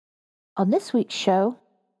On this week's show,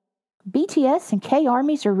 BTS and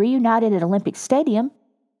K-Armies are reunited at Olympic Stadium,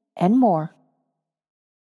 and more.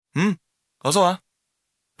 어서 와.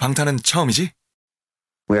 방탄은 처음이지?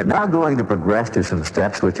 We're now going to progress to some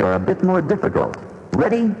steps which are a bit more difficult.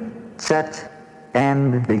 Ready, set,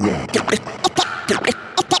 and begin.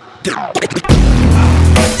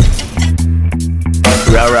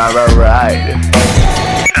 Right.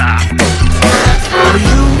 Are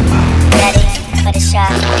you ready for the show?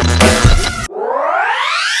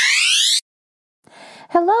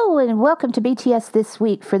 Hello and welcome to BTS This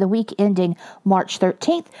Week for the week ending March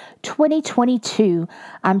 13th, 2022.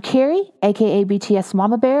 I'm Carrie, aka BTS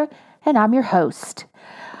Mama Bear, and I'm your host.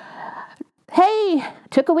 Hey,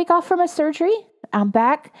 took a week off from my surgery. I'm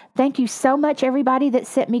back. Thank you so much, everybody that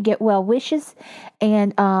sent me get well wishes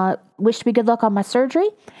and wished me good luck on my surgery.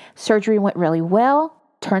 Surgery went really well.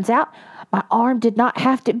 Turns out my arm did not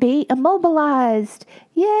have to be immobilized.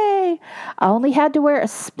 Yay! I only had to wear a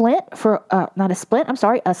splint for,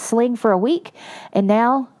 a sling for a week. And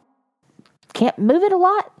now can't move it a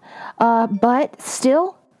lot. But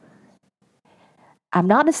still, I'm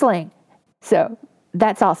not in a sling. So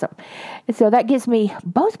that's awesome. So that gives me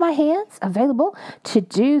both my hands available to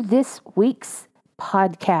do this week's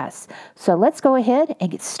podcast. So let's go ahead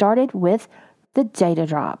and get started with the data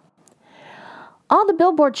drop. On the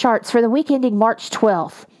Billboard charts for the week ending March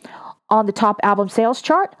 12th, on the top album sales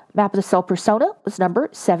chart, Map of the Soul Persona was number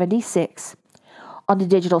 76. On the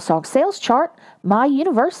digital song sales chart, My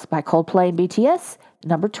Universe by Coldplay and BTS,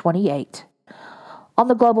 number 28. On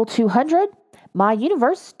the Global 200, My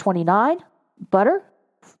Universe, 29, Butter,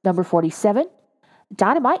 number 47,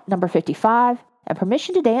 Dynamite, number 55, and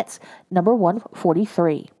Permission to Dance, number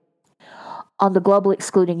 143. On the Global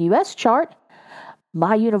excluding US chart,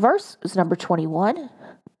 My Universe was number 21,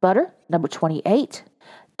 Butter, number 28,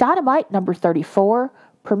 Dynamite, number 34,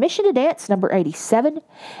 Permission to Dance, number 87,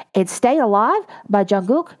 and Stay Alive by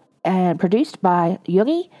Jungkook and produced by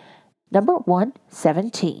Yoongi, number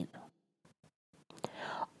 117.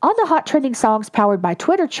 On the Hot Trending Songs powered by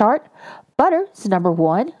Twitter chart, Butter is number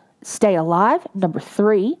 1, Stay Alive, number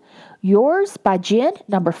 3, Yours by Jin,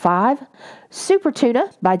 number 5, Super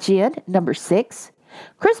Tuna by Jin, number 6,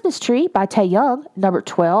 Christmas Tree by Taeyoung, number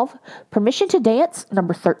 12, Permission to Dance,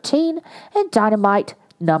 number 13, and Dynamite,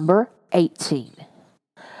 number 18.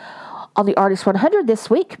 On the Artist 100 this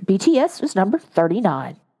week, BTS was number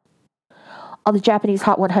 39. On the Japanese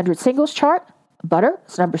Hot 100 singles chart, Butter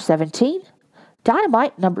is number 17,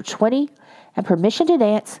 Dynamite, number 20, and Permission to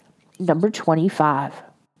Dance, number 25.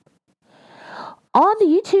 On the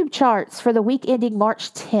YouTube charts for the week ending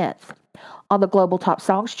March 10th, on the Global Top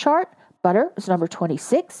Songs chart, Butter was number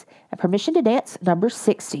 26, and Permission to Dance, number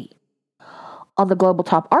 60. On the Global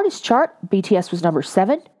Top Artist chart, BTS was number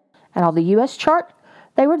 7, and on the US chart,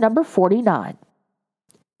 they were number 49.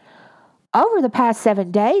 Over the past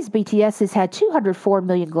 7 days, BTS has had 204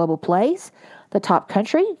 million global plays, the top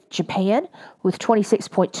country, Japan, with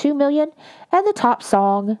 26.2 million, and the top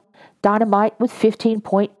song, Dynamite, with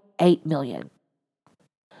 15.8 million.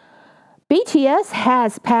 BTS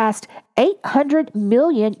has passed 800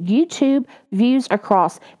 million YouTube views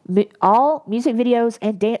across all music videos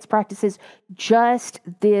and dance practices just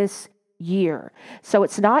this year. So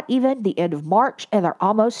it's not even the end of March, and they're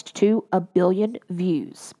almost to 1 billion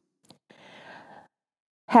views.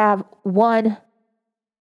 Have one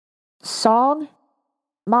song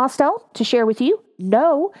milestone to share with you.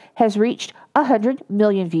 No has reached 100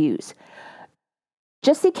 million views.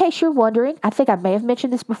 Just in case you're wondering, I think I may have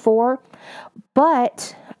mentioned this before,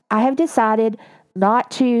 but I have decided not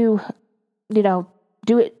to, do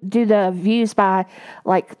the views by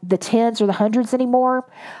like the tens or the hundreds anymore.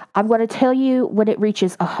 I'm going to tell you when it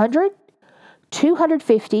reaches 100,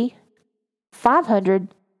 250,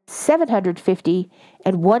 500, 750,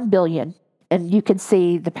 and 1 billion, and you can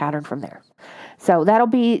see the pattern from there. So that'll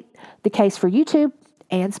be the case for YouTube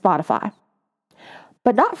and Spotify,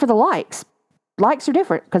 but not for the likes. Likes are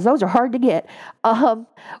different because those are hard to get.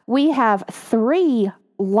 We have 3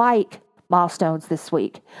 like milestones this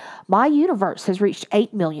week. My Universe has reached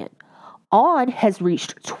 8 million. On has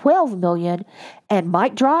reached 12 million. And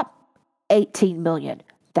Mic Drop, 18 million.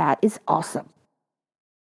 That is awesome.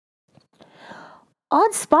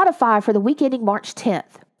 On Spotify for the week ending March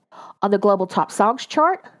 10th, on the Global Top Songs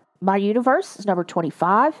chart, My Universe is number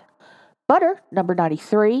 25, Butter, number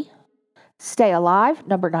 93, Stay Alive,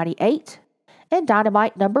 number 98, and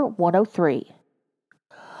Dynamite, number 103.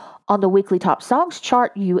 On the Weekly Top Songs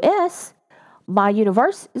chart US, My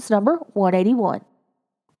Universe is number 181.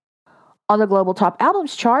 On the Global Top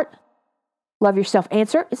Albums chart, Love Yourself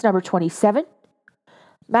Answer is number 27,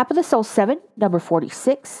 Map of the Soul 7, number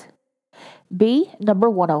 46, B, number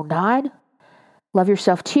 109. Love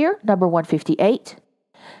Yourself Tear, number 158.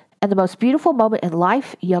 And The Most Beautiful Moment in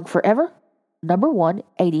Life, Young Forever, number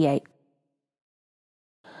 188.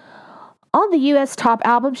 On the U.S. Top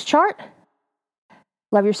Albums chart,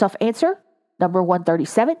 Love Yourself Answer, number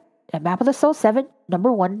 137, and Map of the Soul 7,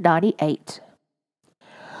 number 198.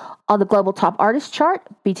 On the Global Top Artist chart,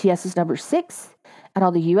 BTS is number 6, and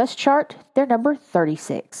on the U.S. chart, they're number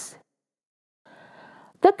 36.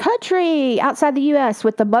 The country outside the U.S.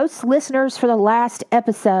 with the most listeners for the last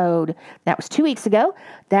episode. That was 2 weeks ago.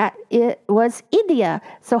 It was India.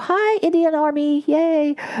 So hi, Indian Army.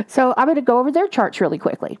 Yay. So I'm going to go over their charts really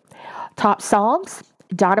quickly. Top songs,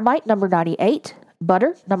 Dynamite, number 98.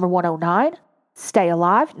 Butter, number 109. Stay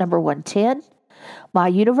Alive, number 110. My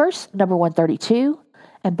Universe, number 132.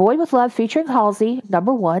 And Boy With Love featuring Halsey,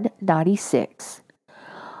 number 196.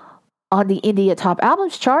 On the India Top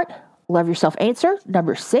Albums chart, Love Yourself Answer,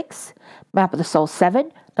 number 6. Map of the Soul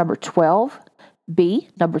 7, number 12. B,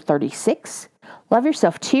 number 36. Love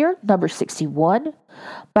Yourself Tear, number 61.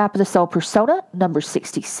 Map of the Soul Persona, number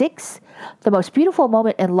 66. The Most Beautiful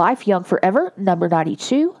Moment in Life, Young Forever, number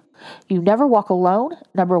 92. You Never Walk Alone,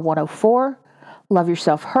 number 104. Love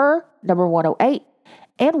Yourself Her, number 108.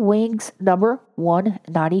 And Wings, number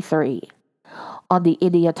 193. On the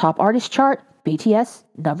India Top Artist chart, BTS,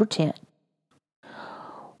 number 10.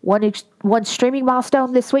 One streaming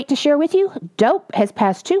milestone this week to share with you. Dope has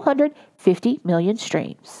passed 250 million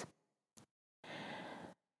streams.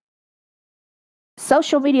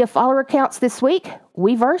 Social media follower accounts this week.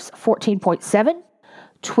 Weverse, 14.7.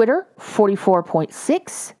 Twitter,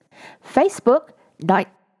 44.6. Facebook,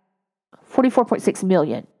 44.6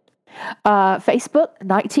 million. Facebook,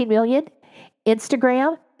 19 million.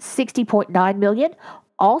 Instagram, 60.9 million.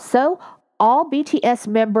 Also, all BTS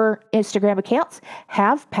member Instagram accounts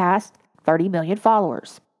have passed 30 million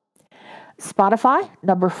followers. Spotify,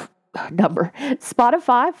 Spotify,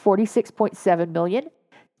 46.7 million.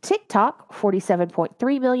 TikTok,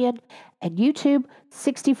 47.3 million. And YouTube,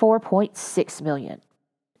 64.6 million.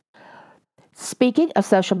 Speaking of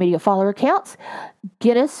social media follower accounts,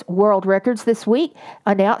 Guinness World Records this week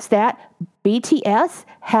announced that BTS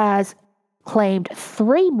has claimed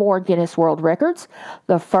 3 more Guinness World Records.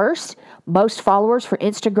 The first, most followers for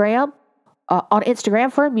Instagram, on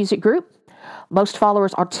Instagram for a music group, most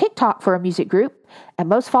followers on TikTok for a music group, and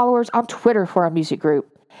most followers on Twitter for a music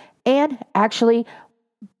group. And actually,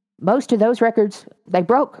 most of those records they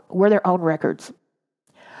broke were their own records.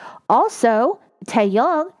 Also,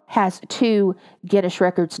 Taeyong has 2 Guinness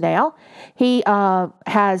records now. He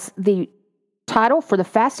has the title for the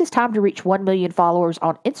fastest time to reach 1 million followers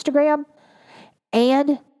on Instagram.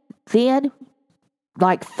 And then,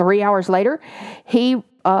 like 3 hours later, he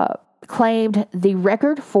claimed the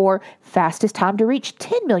record for fastest time to reach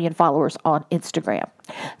 10 million followers on Instagram.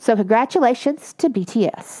 So congratulations to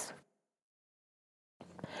BTS.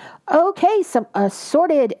 Okay, some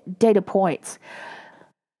assorted data points.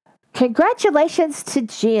 Congratulations to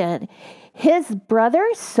Jin. His brother,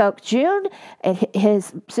 Seokjun, and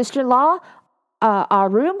his sister-in-law,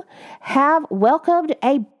 Arum, have welcomed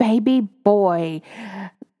a baby boy.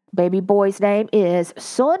 Baby boy's name is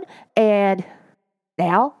Sun, and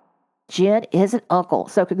now Jin is an uncle.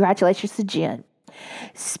 So congratulations to Jin.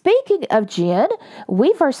 Speaking of Jin,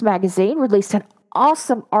 Weverse magazine released an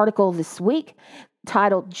awesome article this week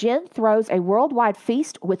titled Jin Throws a Worldwide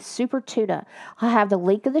Feast with Super Tuna. I have the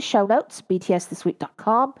link in the show notes,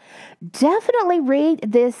 btsthisweek.com. Definitely read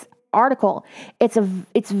this article.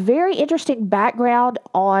 It's very interesting background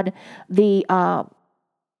on the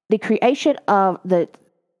creation of the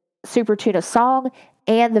Super Tuna song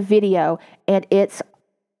and the video, and it's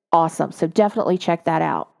awesome. So definitely check that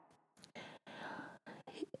out.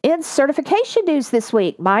 In certification news this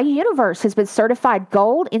week, My Universe has been certified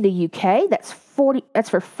gold in the UK. That's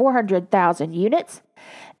for 400,000 units.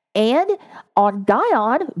 And on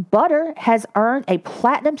Gaon, Butter has earned a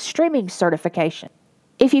platinum streaming certification.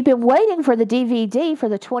 If you've been waiting for the DVD for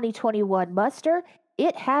the 2021 muster,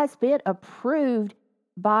 it has been approved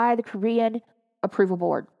by the Korean Approval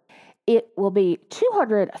Board. It will be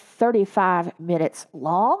 235 minutes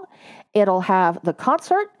long. It'll have the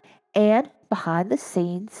concert and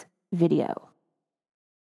behind-the-scenes video.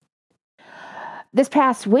 This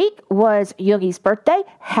past week was Yoongi's birthday.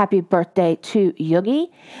 Happy birthday to Yoongi.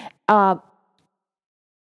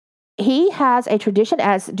 He has a tradition,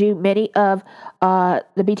 as do many of the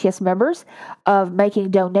BTS members, of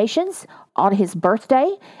making donations on his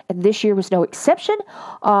birthday, and this year was no exception.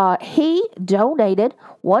 He donated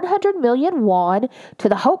 100 million won to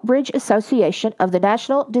the Hope Bridge Association of the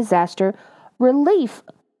National Disaster Relief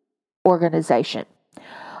Organization.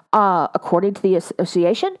 According to the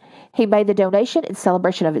association, he made the donation in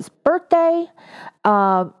celebration of his birthday.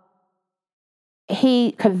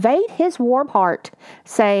 He conveyed his warm heart,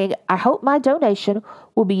 saying, "I hope my donation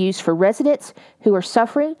will be used for residents who are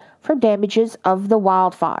suffering from damages of the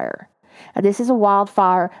wildfire." And this is a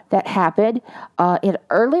wildfire that happened in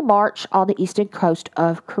early March on the eastern coast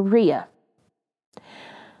of Korea.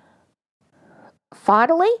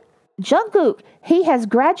 Finally, Jungkook, he has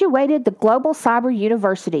graduated the Global Cyber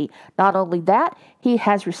University. Not only that, he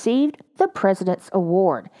has received the President's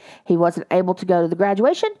Award. He wasn't able to go to the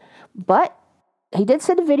graduation, but he did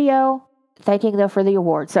send a video thanking them for the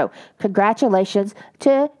award. So congratulations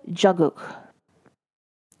to Jungkook.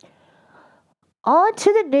 On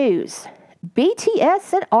to the news.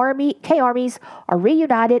 BTS and K-Armies are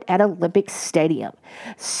reunited at Olympic Stadium.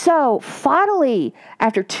 So finally,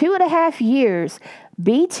 after 2.5 years,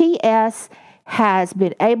 BTS has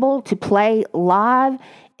been able to play live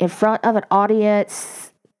in front of an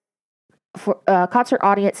audience, for a concert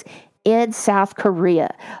audience in South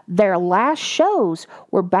Korea. Their last shows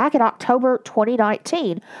were back in October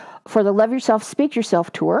 2019 for the Love Yourself, Speak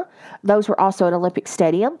Yourself tour. Those were also at Olympic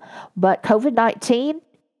Stadium, but COVID-19,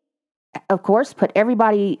 of course, put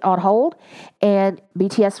everybody on hold, and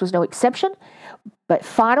BTS was no exception. But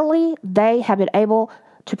finally, they have been able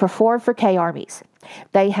to perform for K-Armies.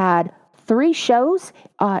 They had 3 shows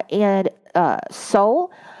in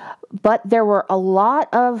Seoul, but there were a lot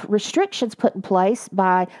of restrictions put in place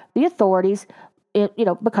by the authorities,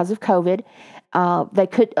 because of COVID.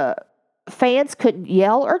 Fans couldn't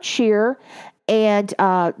yell or cheer, and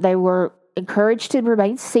they were encouraged to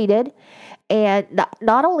remain seated. And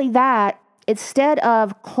not only that, instead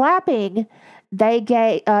of clapping, they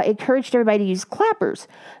encouraged everybody to use clappers.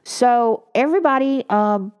 So everybody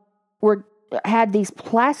had these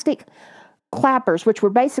plastic clappers, which were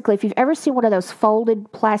basically, if you've ever seen one of those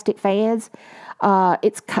folded plastic fans,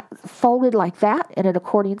 it's folded like that in an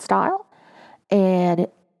accordion style, and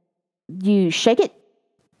you shake it,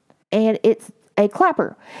 and it's a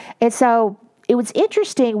clapper. And so it was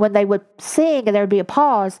interesting when they would sing and there would be a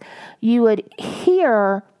pause, you would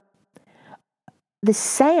hear the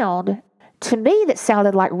sound, to me, that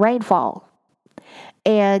sounded like rainfall.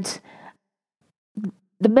 And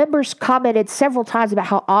the members commented several times about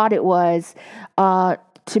how odd it was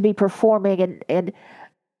to be performing and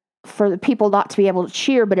for the people not to be able to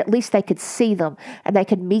cheer, but at least they could see them and they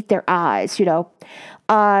could meet their eyes,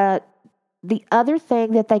 The other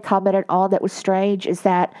thing that they commented on that was strange is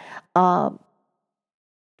that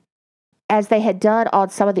as they had done on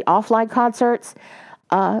some of the offline concerts,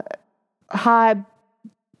 HYBE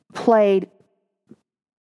played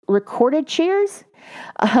recorded cheers.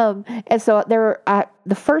 And so there were,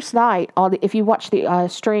 the first night, if you watch the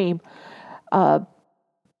stream, I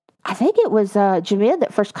think it was Jimin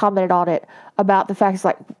that first commented on it about the fact, it's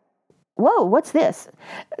like, whoa, what's this?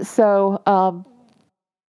 So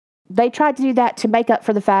they tried to do that to make up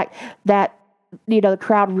for the fact that, the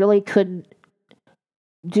crowd really couldn't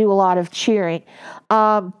do a lot of cheering.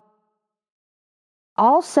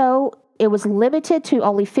 Also, it was limited to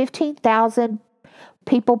only 15,000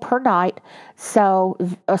 people per night. So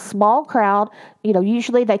a small crowd,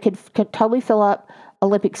 usually they could totally fill up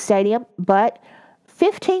Olympic Stadium, but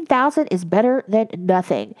 15,000 is better than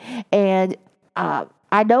nothing. And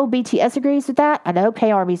I know BTS agrees with that. I know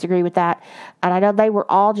K-Armies agree with that. And I know they were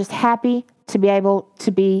all just happy to be able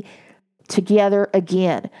to be together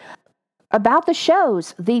again. About the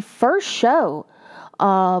shows, the first show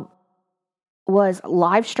was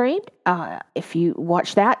live streamed. If you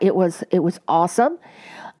watch that, it was awesome.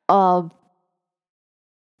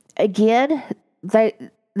 Again, they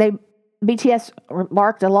BTS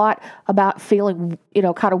remarked a lot about feeling,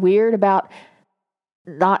 kind of weird about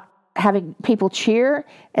not having people cheer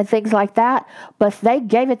and things like that, but they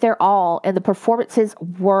gave it their all, and the performances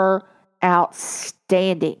were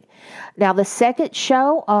outstanding. Now, the second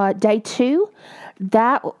show, day 2,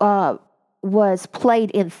 that was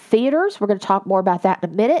played in theaters. We're going to talk more about that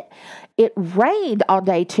in a minute. It rained on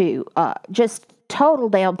day 2, just total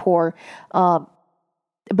downpour.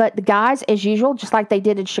 But the guys, as usual, just like they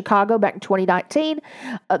did in Chicago back in 2019,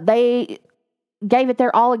 they gave it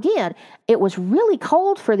their all again. It was really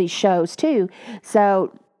cold for these shows, too.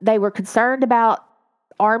 So they were concerned about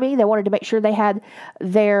Army. They wanted to make sure they had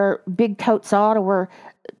their big coats on and were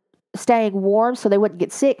staying warm so they wouldn't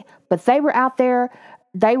get sick. But they were out there.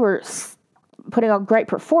 They were putting on great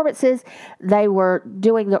performances. They were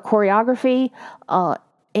doing the choreography,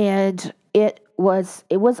 and it was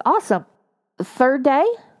awesome. The third day,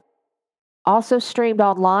 also streamed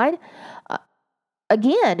online.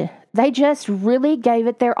 Again, they just really gave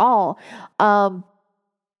it their all.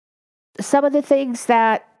 some of the things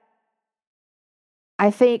that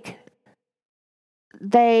I think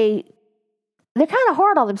they're kind of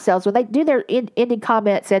hard on themselves when they do their ending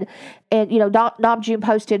comments, and Namjoon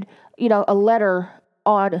posted a letter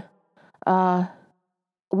on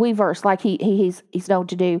Weverse like he's known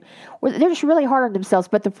to do. Where they're just really hard on themselves,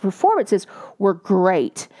 but the performances were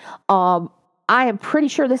great. I am pretty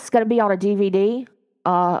sure this is going to be on a DVD.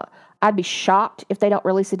 I'd be shocked if they don't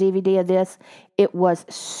release a DVD of this. It was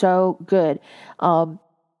so good.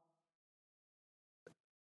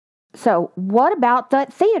 So what about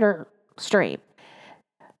that theater stream?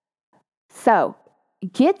 So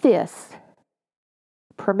get this.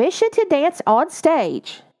 Permission to Dance on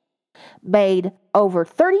Stage made over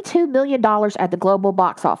 $32 million at the global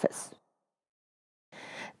box office.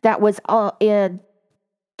 That was in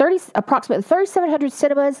approximately 3,700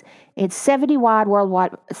 cinemas in 75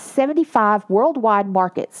 worldwide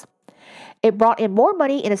markets. It brought in more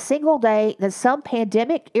money in a single day than some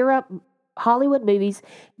pandemic-era Hollywood movies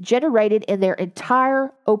generated in their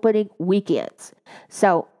entire opening weekends.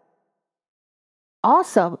 So,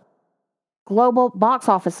 awesome global box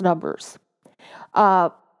office numbers.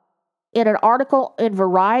 In an article in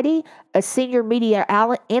Variety, a senior media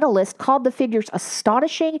analyst called the figures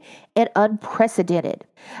astonishing and unprecedented.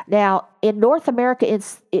 Now, in North America in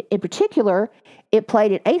particular, it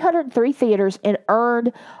played in 803 theaters and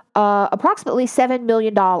earned approximately $7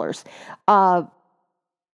 million.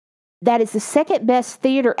 That is the second best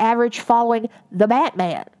theater average following The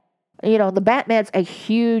Batman. The Batman's a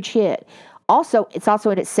huge hit. Also, it's also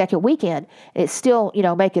in its second weekend, and it's still,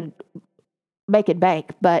 making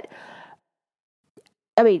bank. But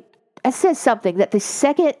I mean, it says something that the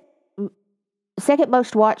second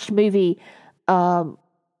most watched movie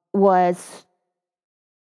was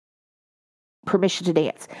Permission to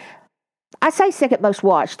Dance. I say second most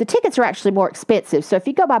watched. The tickets are actually more expensive. So if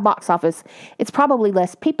you go by box office, it's probably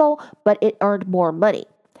less people, but it earned more money.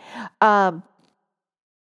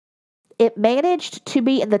 It managed to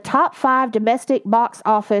be in the top 5 domestic box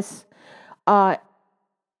office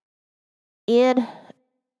in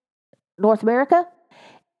North America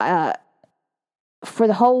for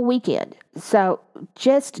the whole weekend. So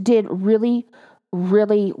just did really,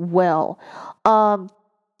 really well.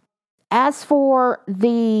 As for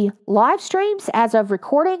the live streams, as of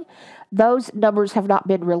recording, those numbers have not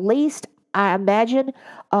been released. I imagine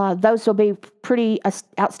those will be pretty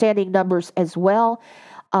outstanding numbers as well.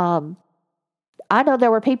 I know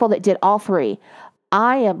there were people that did all 3.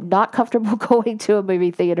 I am not comfortable going to a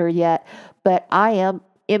movie theater yet, but I am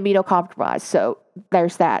immunocompromised, so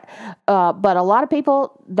there's that. But a lot of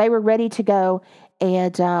people, they were ready to go,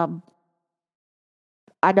 and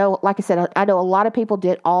I know, like I said, I know a lot of people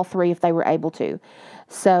did all 3 if they were able to.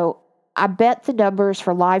 So I bet the numbers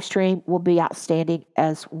for live stream will be outstanding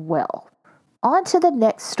as well. On to the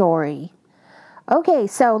next story. Okay,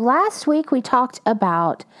 so last week we talked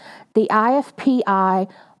about the IFPI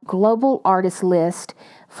Global Artist List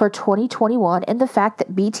for 2021 and the fact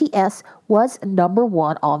that BTS was number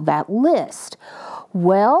 1 on that list.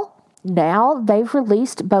 Well, now they've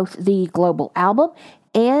released both the global album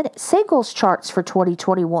and singles charts for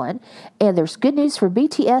 2021, and there's good news for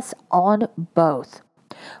BTS on both.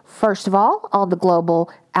 First of all, on the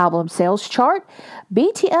global album sales chart,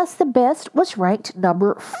 BTS The Best was ranked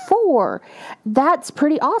number 4. That's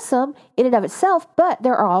pretty awesome in and of itself, but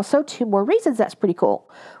there are also 2 more reasons that's pretty cool.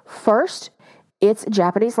 First, it's a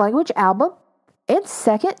Japanese language album, and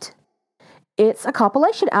second, it's a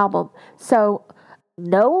compilation album. So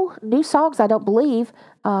no new songs, I don't believe.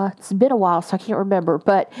 It's been a while, so I can't remember.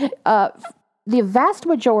 But the vast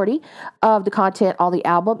majority of the content on the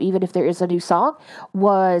album, even if there is a new song,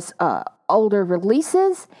 was older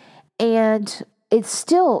releases, and it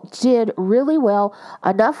still did really well,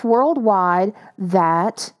 enough worldwide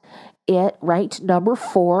that it ranked number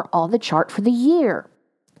 4 on the chart for the year.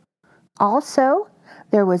 Also,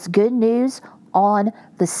 there was good news on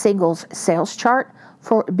the singles sales chart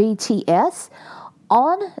for BTS.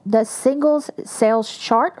 On the singles sales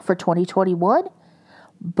chart for 2021,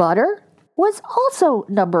 Butter was also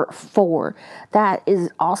number 4. That is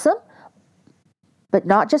awesome, but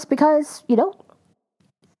not just because,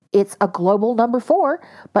 it's a global number 4,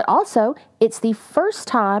 but also it's the first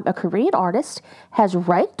time a Korean artist has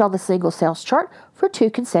ranked on the single sales chart for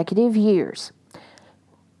 2 consecutive years.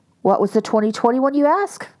 What was the 2021, you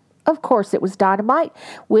ask? Of course, it was Dynamite,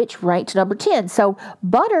 which ranked number 10. So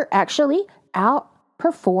Butter actually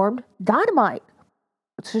outperformed Dynamite,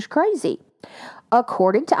 which is crazy.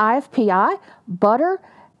 According to IFPI, Butter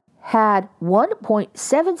had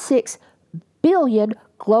 1.76 billion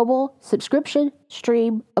global subscription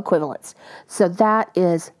stream equivalents. So that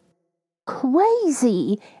is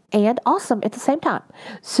crazy and awesome at the same time.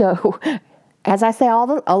 So, as I say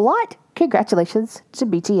a lot, congratulations to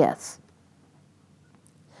BTS.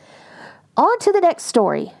 On to the next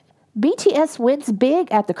story. BTS wins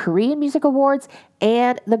big at the Korean Music Awards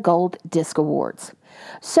and the Gold Disc Awards.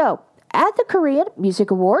 So, at the Korean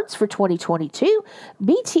Music Awards for 2022,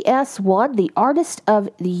 BTS won the Artist of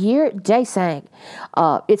the Year Daesang.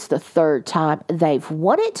 It's the third time they've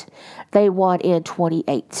won it. They won in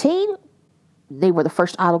 2018. They were the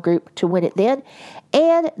first idol group to win it then.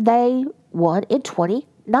 And they won in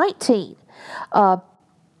 2019.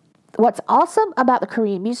 What's awesome about the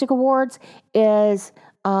Korean Music Awards is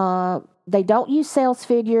they don't use sales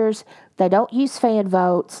figures. They don't use fan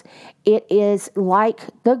votes. It is like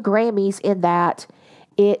the Grammys in that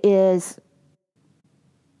it is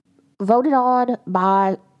voted on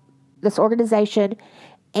by this organization,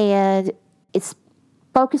 and it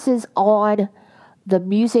focuses on the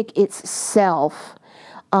music itself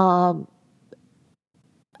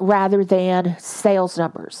rather than sales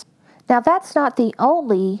numbers. Now, that's not the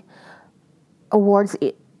only awards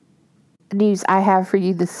news I have for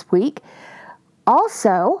you this week.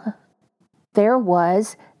 Also, there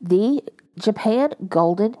was the Japan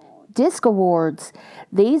Golden Disc Awards.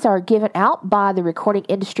 These are given out by the Recording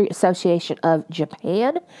Industry Association of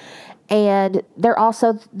Japan, and they're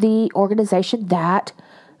also the organization that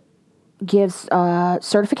gives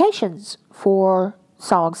certifications for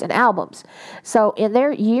songs and albums. So in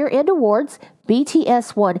their year-end awards,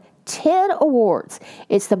 BTS won 10 awards.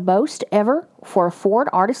 It's the most ever for a foreign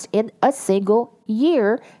artist in a single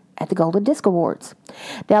year at the Golden Disc Awards.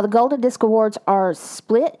 Now, the Golden Disc Awards are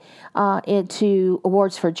split into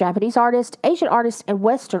awards for Japanese artists, Asian artists, and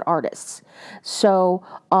Western artists. So,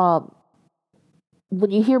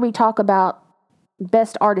 when you hear me talk about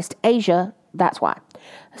Best Artist Asia, that's why.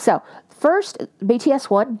 So, first,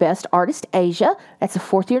 BTS won Best Artist Asia. That's the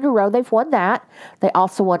fourth year in a row they've won that. They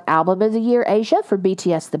also won Album of the Year Asia for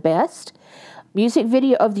BTS The Best. Music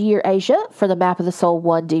Video of the Year Asia for the Map of the Soul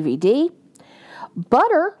 1 DVD.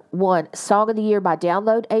 Butter won Song of the Year by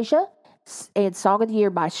Download Asia and Song of the Year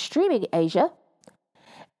by Streaming Asia.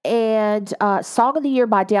 And Song of the Year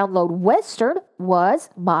by Download Western was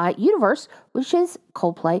My Universe, which is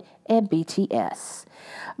Coldplay and BTS.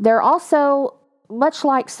 They're also, much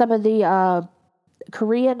like some of the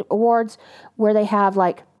Korean awards where they have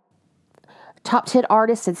like top 10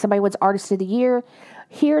 artists and somebody wins Artist of the Year,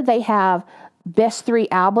 here they have Best 3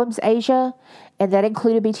 Albums Asia, and that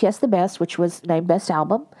included BTS The Best, which was named Best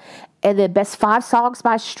Album, and then Best 5 Songs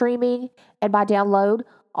by Streaming and by Download,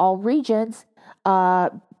 all regions.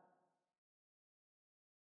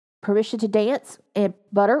 Permission to Dance and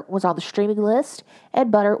Butter was on the streaming list,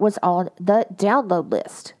 and Butter was on the download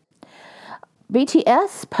list.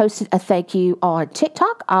 BTS posted a thank you on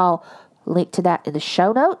TikTok. I'll link to that in the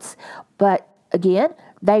show notes. But again,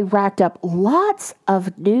 they racked up lots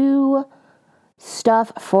of new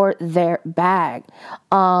stuff for their bag.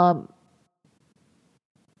 I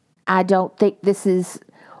don't think this is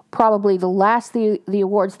probably the last the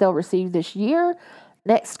awards they'll receive this year.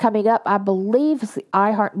 Next coming up, I believe, is the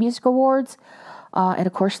iHeart Music Awards. And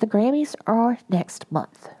of course, the Grammys are next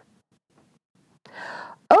month.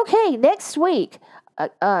 Okay, next week,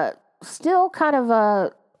 still kind of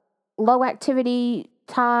a low activity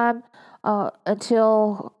time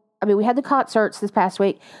until, we had the concerts this past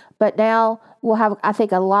week, but now we'll have, I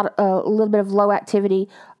think, a little bit of low activity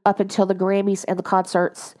up until the Grammys and the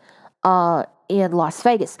concerts in Las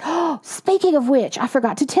Vegas. Speaking of which, I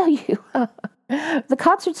forgot to tell you, the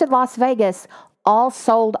concerts in Las Vegas all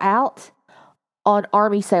sold out on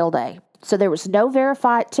Army Sale Day. So there was no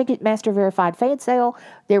Ticketmaster verified fan sale.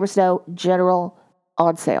 There was no general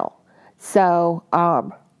on sale. So,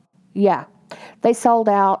 yeah, they sold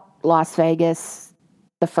out Las Vegas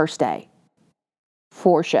the first day.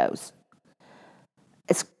 4 shows.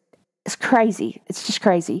 It's crazy. It's just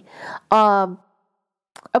crazy.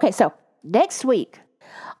 Okay, so next week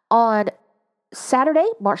on Saturday,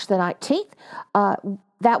 March the 19th,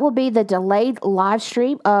 that will be the delayed live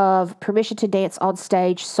stream of Permission to Dance on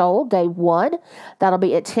Stage Seoul Day 1. That'll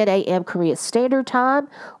be at 10 a.m. Korea Standard Time,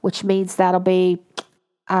 which means that'll be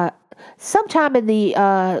sometime in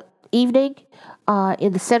the evening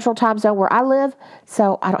in the Central Time Zone where I live,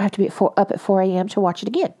 so I don't have to be up at 4 a.m. to watch it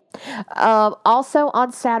again. Also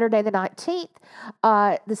on Saturday the 19th,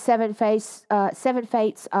 the Seven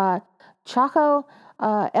Fates Choco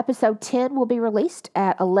episode 10 will be released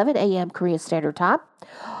at 11 a.m. Korean Standard Time.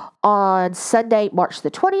 On Sunday, March the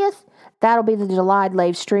 20th, that'll be the delayed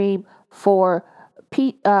live stream for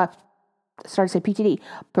Sorry to say PTD.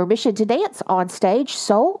 Permission to Dance on stage,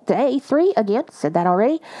 Seoul, Day 3, again, said that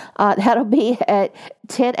already. That'll be at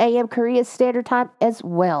 10 a.m. Korea Standard Time as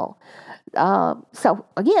well. So,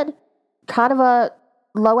 again, kind of a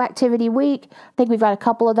low activity week. I think we've got a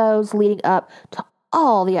couple of those leading up to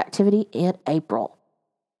all the activity in April.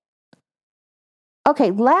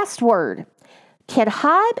 Okay, last word. Can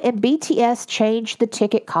HYBE and BTS change the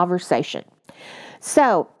ticket conversation?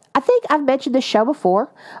 So, I think I've mentioned this show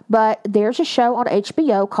before, but there's a show on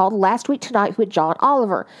HBO called Last Week Tonight with John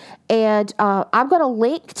Oliver. And I'm going to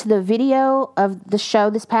link to the video of the show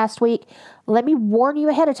this past week. Let me warn you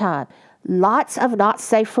ahead of time. Lots of not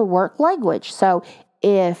safe for work language. So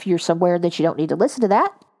if you're somewhere that you don't need to listen to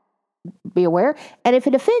that, be aware. And if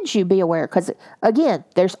it offends you, be aware. Because, again,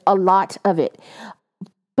 there's a lot of it.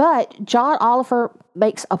 But John Oliver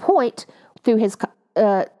makes a point through his,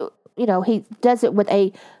 he does it with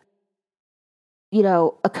a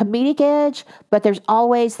comedic edge, but there's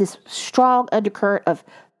always this strong undercurrent of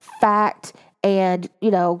fact and,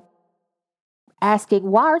 asking,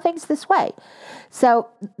 why are things this way? So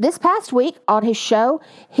this past week on his show,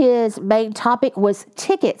 his main topic was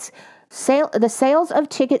tickets, the sales of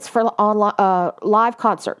tickets for live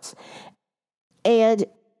concerts. And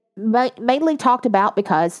mainly talked about,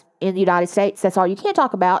 because in the United States, that's all you can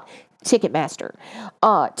talk about, Ticketmaster.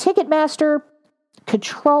 Ticketmaster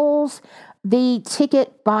controls the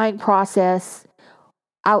ticket buying process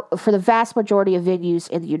for the vast majority of venues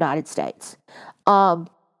in the United States.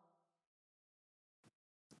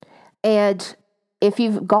 And if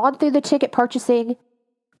you've gone through the ticket purchasing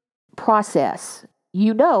process,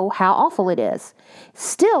 you know how awful it is.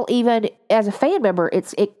 Still, even as a fan member,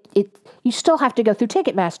 you still have to go through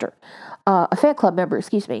Ticketmaster. A fan club member,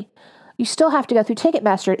 excuse me. You still have to go through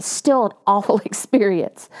Ticketmaster. It's still an awful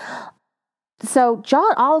experience. So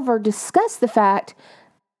John Oliver discussed the fact,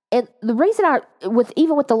 and the reason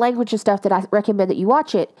even with the language and stuff that I recommend that you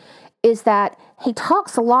watch it, is that he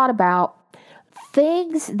talks a lot about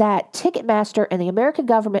things that Ticketmaster and the American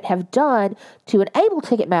government have done to enable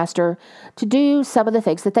Ticketmaster to do some of the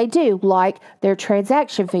things that they do, like their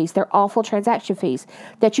transaction fees, their awful transaction fees,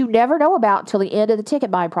 that you never know about until the end of the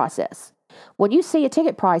ticket buying process. When you see a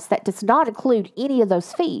ticket price, that does not include any of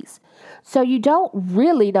those fees. So you don't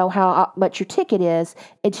really know how much your ticket is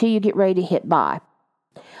until you get ready to hit buy.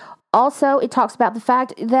 Also, it talks about the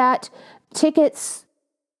fact that tickets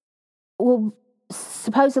will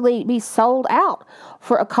supposedly be sold out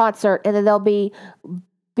for a concert, and then there'll be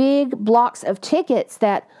big blocks of tickets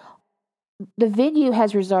that the venue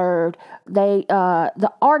has reserved,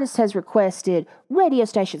 the artist has requested, radio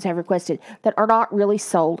stations have requested, that are not really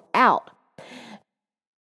sold out.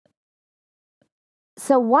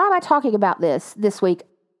 So why am I talking about this week?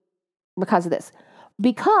 Because of this.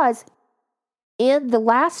 Because in the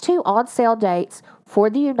last 2 on-sale dates for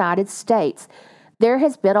the United States, there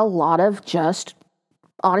has been a lot of just,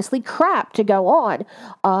 honestly, crap to go on.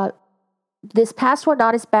 This past one,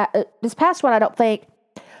 not as bad. This past one, I don't think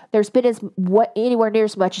there's been anywhere near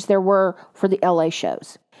as much as there were for the LA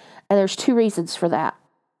shows. And there's 2 reasons for that.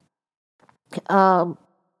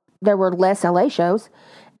 There were less LA shows,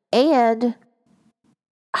 and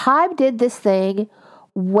HYBE did this thing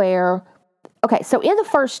where, so in the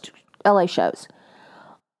first LA shows,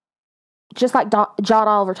 just like John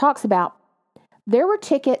Oliver talks about, there were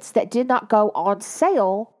tickets that did not go on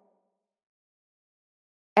sale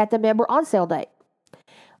at the member on sale date.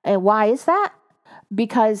 And why is that?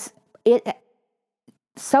 Because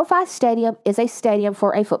SoFi Stadium is a stadium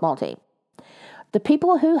for a football team. The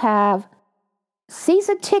people who have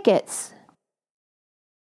season tickets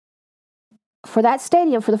for that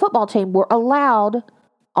stadium for the football team were allowed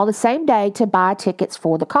on the same day to buy tickets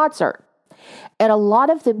for the concert. And a lot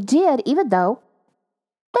of them did, even though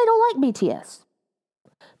they don't like BTS.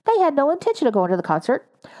 They had no intention of going to the concert.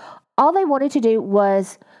 All they wanted to do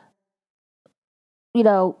was,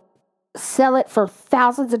 sell it for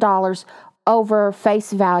thousands of dollars over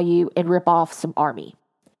face value and rip off some ARMY.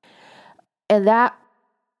 And that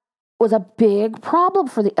was a big problem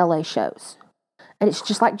for the LA shows. And it's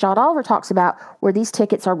just like John Oliver talks about, where these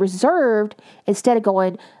tickets are reserved instead of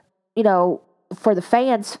going, for the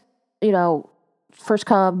fans, first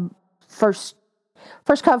come, first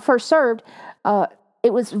served.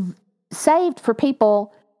 It was saved for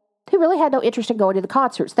people who really had no interest in going to the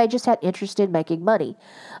concerts. They just had interest in making money.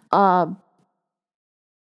 They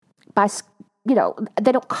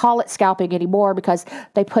don't call it scalping anymore because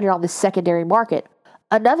they put it on the secondary market.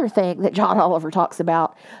 Another thing that John Oliver talks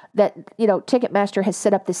about, that, Ticketmaster has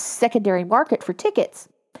set up this secondary market for tickets.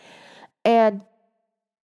 And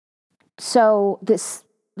so this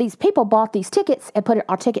these people bought these tickets and put it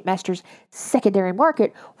on Ticketmaster's secondary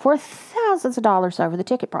market for thousands of dollars over the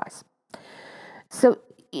ticket price. So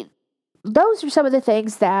those are some of the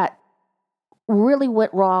things that really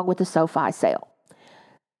went wrong with the SoFi sale.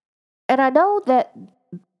 And I know that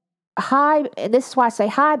Hybe, and this is why I say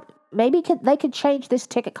Hybe, maybe they could change this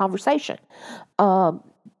ticket conversation.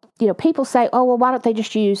 People say, oh, well, why don't they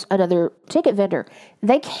just use another ticket vendor?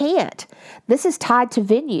 They can't. This is tied to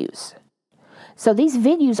venues. So these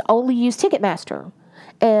venues only use Ticketmaster.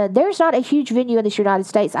 And there's not a huge venue in the United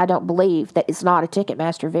States, I don't believe, that is not a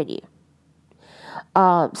Ticketmaster venue.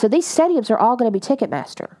 So these stadiums are all going to be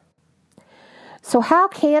Ticketmaster. So how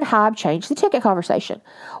can Hybe change the ticket conversation?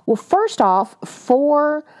 Well, first off,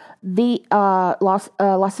 for the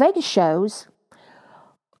Las Vegas shows,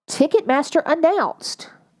 Ticketmaster announced.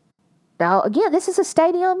 Now, again, this is a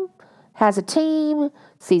stadium, has a team,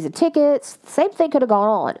 season tickets. Same thing could have gone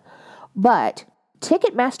on. But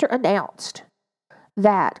Ticketmaster announced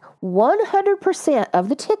that 100% of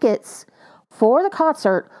the tickets for the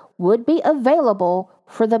concert would be available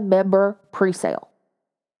for the member presale.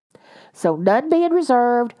 So none being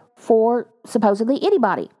reserved for supposedly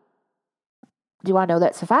anybody. Do I know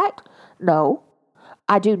that's a fact? No.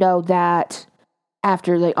 I do know that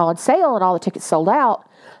after the on sale and all the tickets sold out,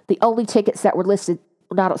 the only tickets that were listed,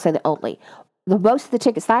 I don't say the only, most of the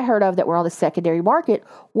tickets I heard of that were on the secondary market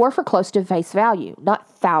were for close to face value, not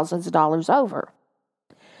thousands of dollars over.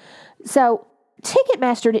 So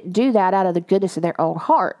Ticketmaster didn't do that out of the goodness of their own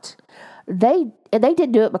heart. They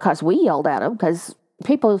didn't do it because we yelled at them, because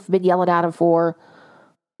people have been yelling at them for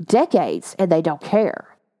decades and they don't care.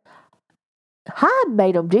 Hybe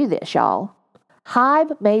made them do this, y'all.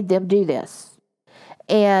 Hybe made them do this.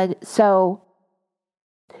 And so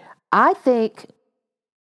I think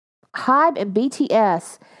Hybe and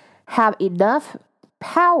BTS have enough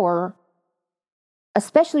power,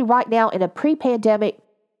 especially right now in a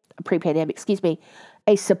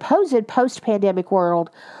a supposed post-pandemic world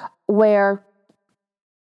where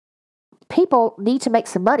people need to make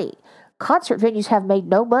some money. Concert venues have made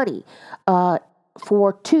no money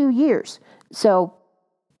for 2 years. So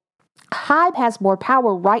Hybe has more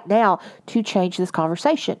power right now to change this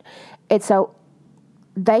conversation. And so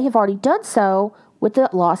they have already done so with the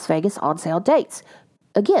Las Vegas on sale dates.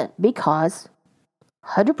 Again, because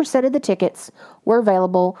 100% of the tickets were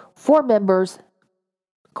available for members,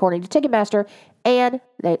 according to Ticketmaster, and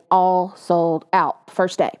they all sold out the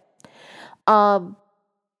first day.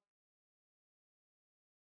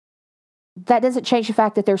 That doesn't change the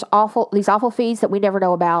fact that there's these awful fees that we never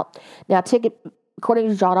know about. Now, according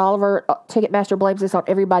to John Oliver, Ticketmaster blames this on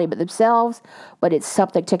everybody but themselves, but it's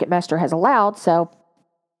something Ticketmaster has allowed, so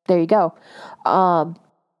there you go.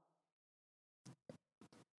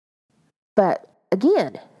 But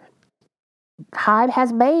again, Hybe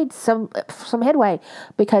has made some headway,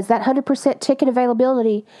 because that 100% ticket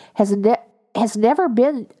availability has never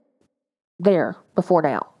been there before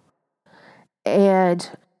now. And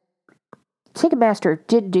Ticketmaster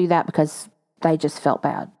didn't do that because they just felt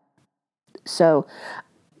bad. So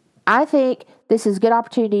I think this is a good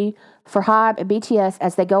opportunity for Hybe and BTS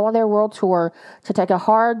as they go on their world tour to take a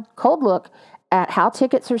hard, cold look at how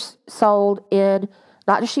tickets are sold in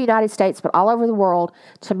not just the United States, but all over the world,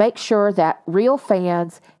 to make sure that real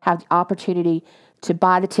fans have the opportunity to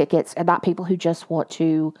buy the tickets and not people who just want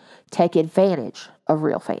to take advantage of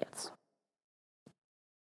real fans.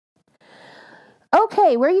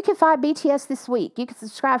 Okay, where you can find BTS this week. You can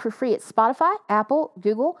subscribe for free at Spotify, Apple,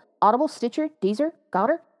 Google, Audible, Stitcher, Deezer,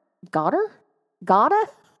 Ghana.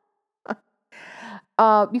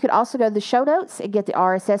 You can also go to the show notes and get the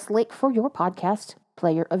RSS link for your podcast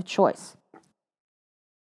player of choice.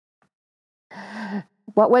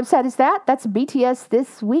 What website is that? That's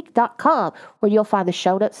btsthisweek.com, where you'll find the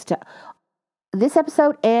show notes to this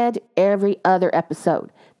episode and every other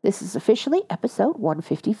episode. This is officially episode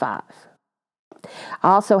 155. I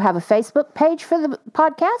also have a Facebook page for the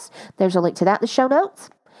podcast. There's a link to that in the show notes.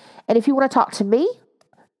 And if you want to talk to me,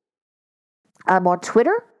 I'm on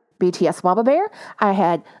Twitter, BTS Mama Bear. I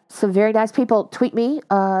had some very nice people tweet me,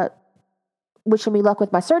 wishing me luck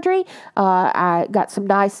with my surgery. I got some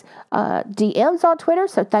nice DMs on Twitter,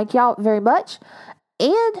 so thank y'all very much.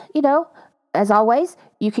 And, as always,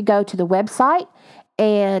 you can go to the website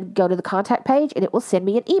and go to the contact page, and it will send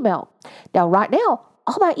me an email. Now, right now,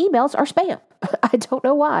 all my emails are spam. I don't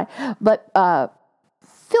know why, but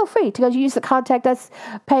feel free to go use the contact us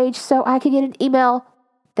page so I can get an email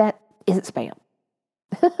that isn't spam.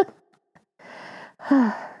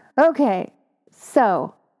 Okay,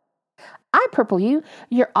 so I purple you.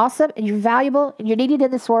 You're awesome and you're valuable and you're needed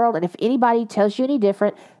in this world. And if anybody tells you any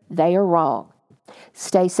different, they are wrong.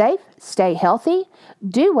 Stay safe, stay healthy,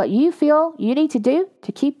 do what you feel you need to do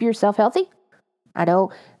to keep yourself healthy. I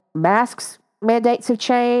know masks mandates have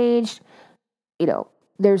changed.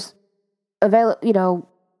 There's there's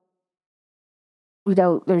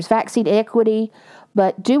vaccine equity,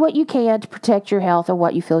 but do what you can to protect your health and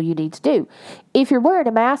what you feel you need to do. If you're wearing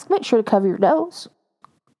a mask, make sure to cover your nose.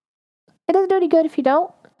 It doesn't do any good if you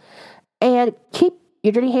don't. And keep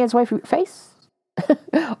your dirty hands away from your face.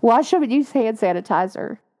 Wash them and use hand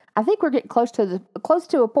sanitizer. I think we're getting close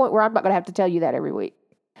to a point where I'm not going to have to tell you that every week.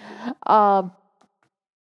 But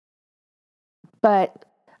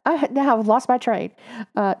now I've lost my train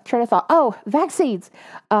of thought. Oh, vaccines.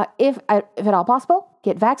 If at all possible,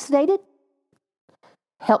 get vaccinated.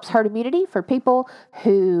 Helps herd immunity for people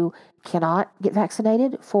who cannot get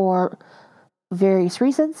vaccinated for various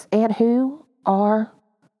reasons and who are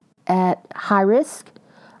at high risk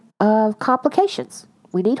of complications.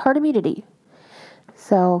 We need herd immunity.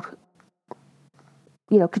 So,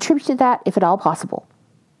 contribute to that if at all possible.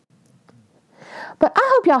 But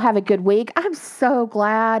I hope y'all have a good week. I'm so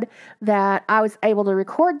glad that I was able to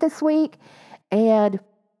record this week, and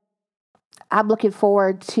I'm looking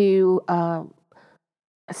forward to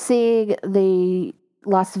seeing the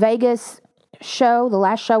Las Vegas show. The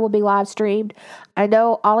last show will be live streamed. I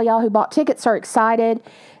know all of y'all who bought tickets are excited,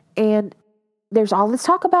 and there's all this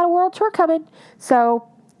talk about a world tour coming. So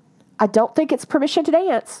I don't think it's Permission to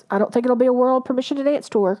Dance. I don't think it'll be a world Permission to Dance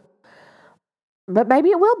tour. But maybe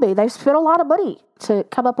it will be. They've spent a lot of money to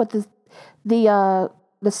come up with the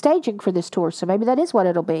staging for this tour, so maybe that is what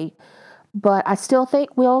it'll be. But I still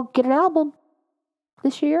think we'll get an album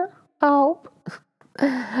this year. I hope.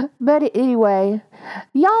 But anyway,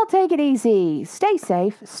 y'all take it easy. Stay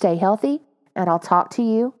safe, stay healthy, and I'll talk to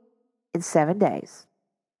you in 7 days.